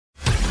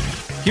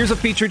Here's a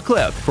featured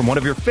clip from one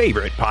of your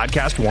favorite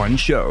Podcast One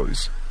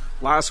shows.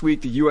 Last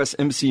week, the U.S.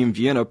 Embassy in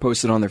Vienna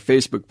posted on their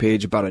Facebook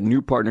page about a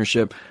new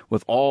partnership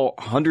with all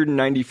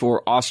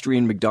 194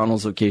 Austrian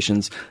McDonald's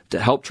locations to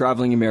help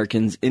traveling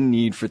Americans in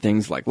need for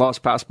things like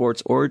lost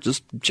passports or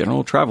just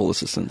general travel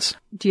assistance.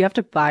 Do you have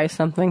to buy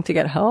something to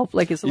get help?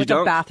 Like, is it like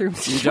a bathroom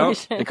situation?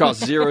 You don't. It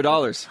costs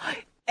 $0.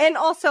 And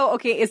also,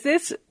 okay, is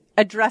this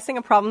addressing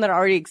a problem that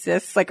already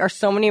exists? Like, are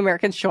so many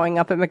Americans showing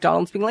up at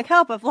McDonald's being like,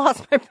 help, I've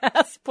lost my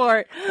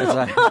passport?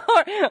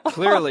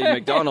 Clearly,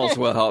 McDonald's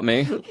will help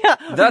me. Yeah,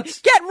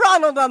 get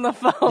Ronald on the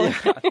phone.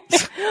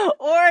 Yeah.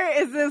 Or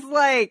is this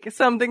like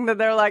something that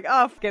they're like,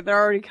 oh, fuck it, they're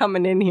already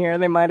coming in here.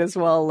 They might as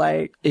well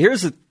like...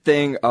 Here's the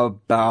thing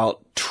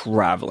about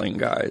traveling,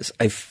 guys.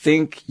 I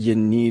think you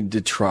need to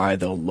try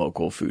the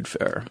local food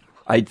fair.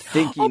 I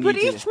think you but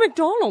each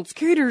McDonald's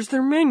caters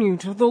their menu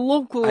to the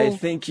local... I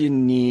think you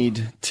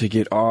need to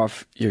get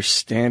off your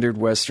standard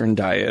Western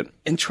diet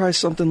and try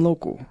something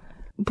local.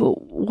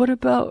 But what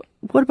about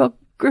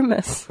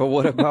Grimace? But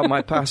what about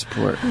my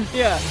passport?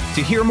 Yeah.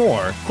 To hear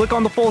more, click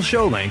on the full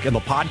show link in the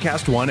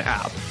Podcast One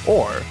app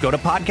or go to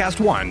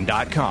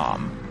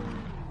podcastone.com.